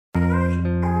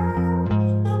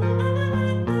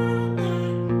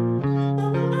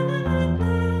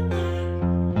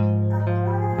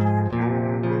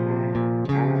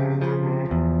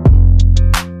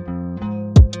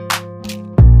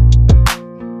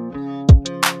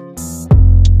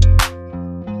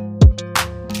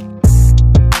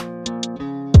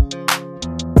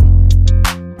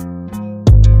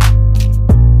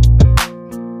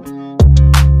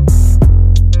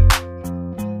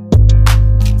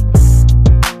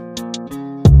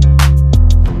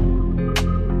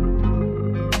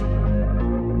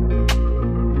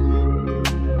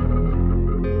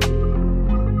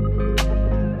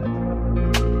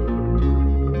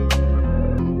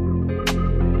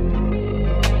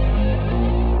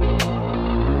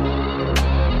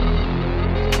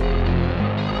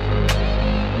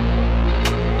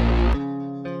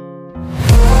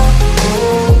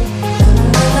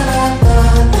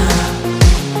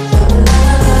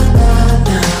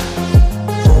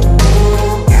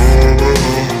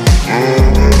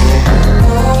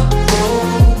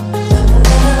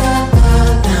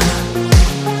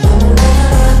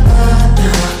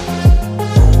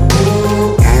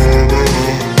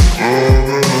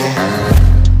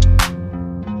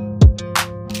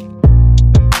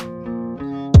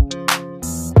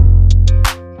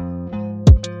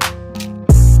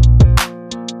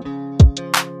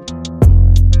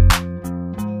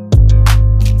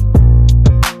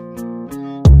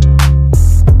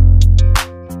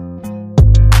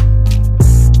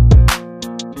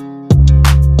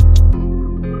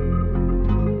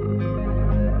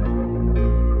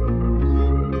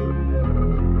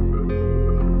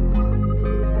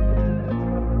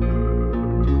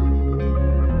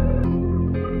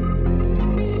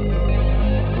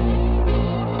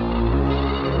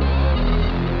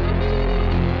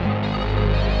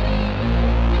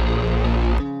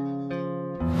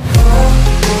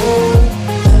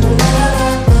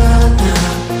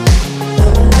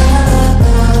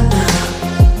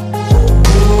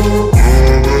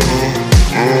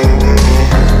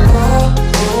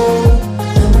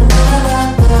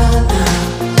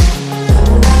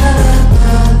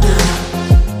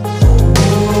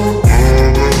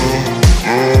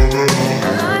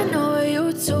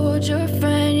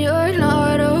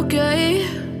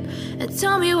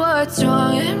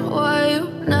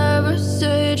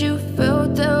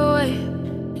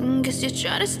Guess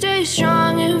you're trying to stay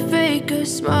strong and fake a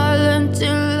smile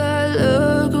until I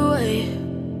look away.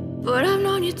 But I've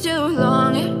known you too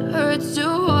long, it hurts to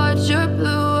watch your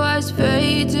blue eyes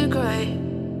fade to gray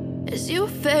as you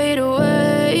fade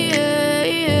away,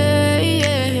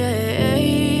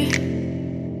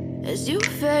 as you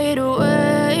fade away.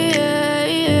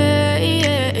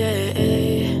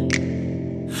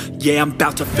 Yeah, I'm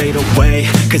about to fade away,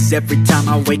 cause every time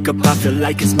I wake up I feel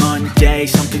like it's Monday.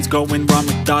 Something's going wrong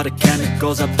with all the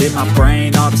chemicals up in my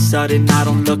brain. All of a sudden I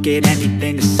don't look at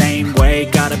anything the same way.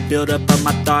 Got a buildup of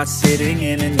my thoughts sitting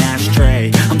in an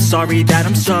ashtray. I'm sorry that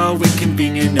I'm so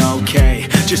inconvenient, okay.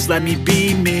 Just let me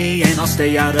be me and I'll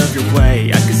stay out of your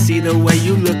way. I can see the way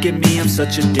you look at me, I'm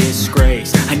such a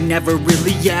disgrace. I never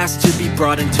really asked to be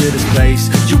brought into this place.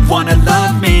 You wanna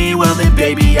love me? Well then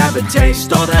baby I have a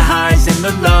taste. All the highs and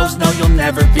the lows, no, you'll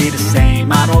never be the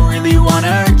same. I don't really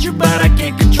wanna hurt you, but I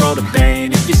can't control the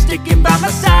pain. If you're sticking by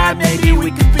my side, maybe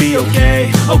we could be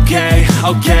okay.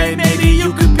 Okay, maybe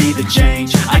you could be the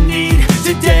change I need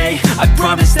today. I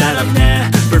promise that I've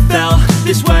never felt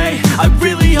this way. I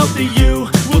really hope that you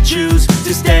will choose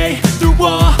to stay through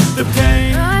all the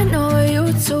pain. I know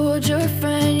you told your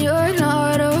friend you're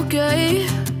not okay,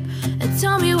 and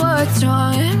tell me what's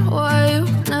wrong and why you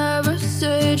never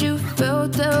said you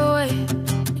felt that way.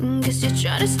 Guess you're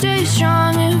trying to stay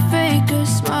strong and fake a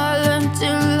smile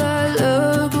until I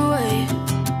look away.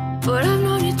 But I've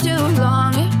known you too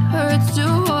long, it hurts to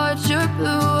watch your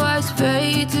blue eyes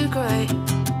fade to gray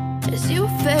as you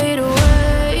fade away,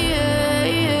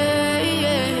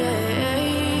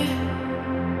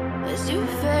 as you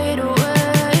fade away,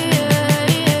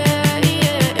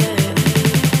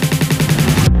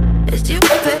 as you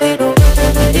fade away.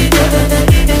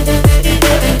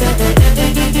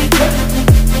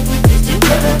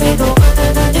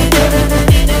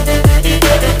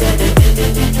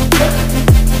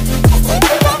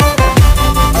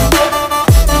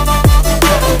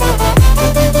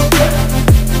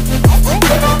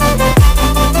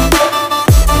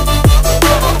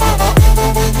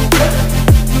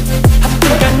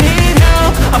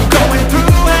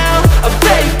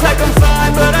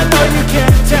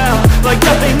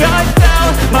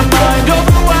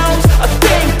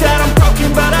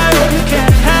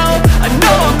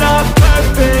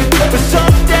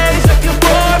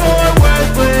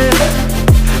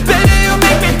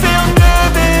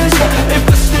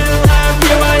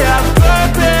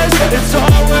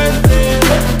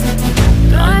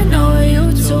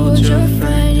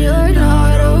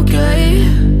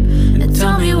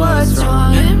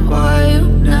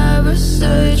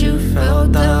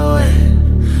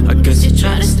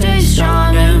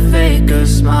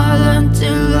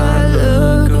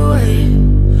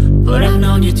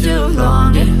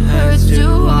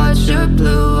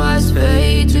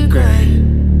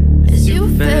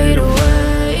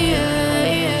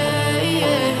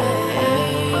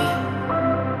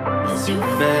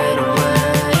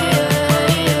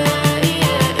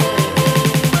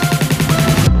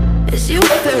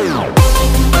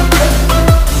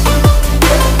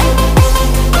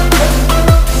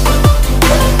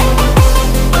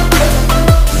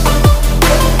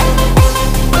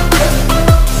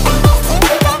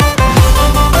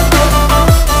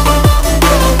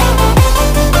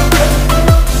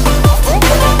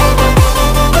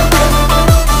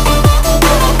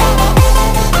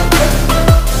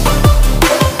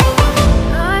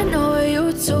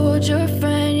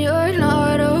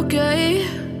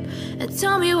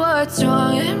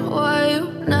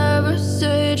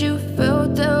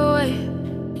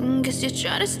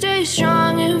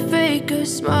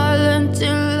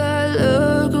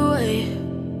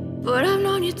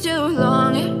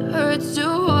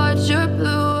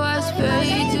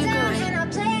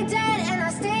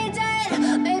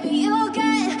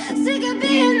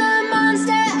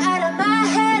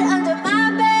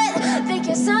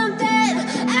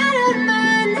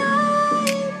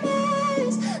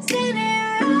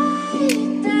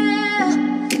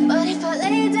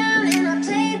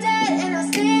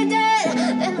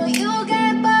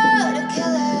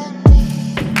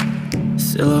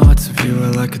 Silhouettes of you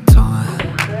are like a taunt.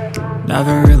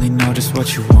 Never really know just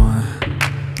what you want.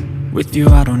 With you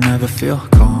I don't ever feel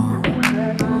calm.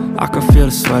 I can feel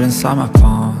the sweat inside my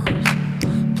palms.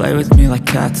 Play with me like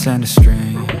cats and a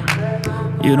string.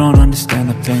 You don't understand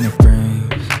the pain it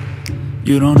brings.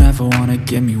 You don't ever wanna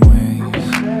give me wings.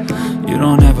 You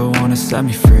don't ever wanna set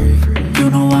me free. You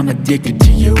know I'm addicted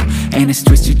to you, and it's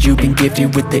twisted, you've been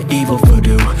gifted with the evil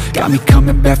voodoo. Got me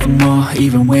coming back for more,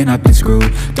 even when I've been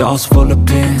screwed. Dolls full of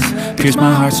pins, pierce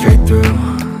my heart straight through.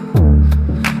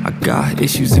 I Got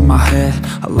issues in my head,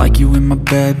 I like you in my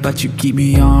bed, but you keep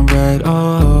me on red.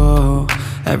 Oh,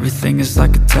 everything is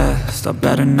like a test, I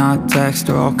better not text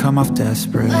or I'll come off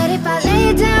desperate. But if I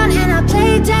lay down and I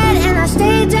play dead and I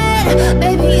stay dead,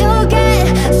 baby, you'll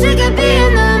get sick of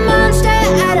being the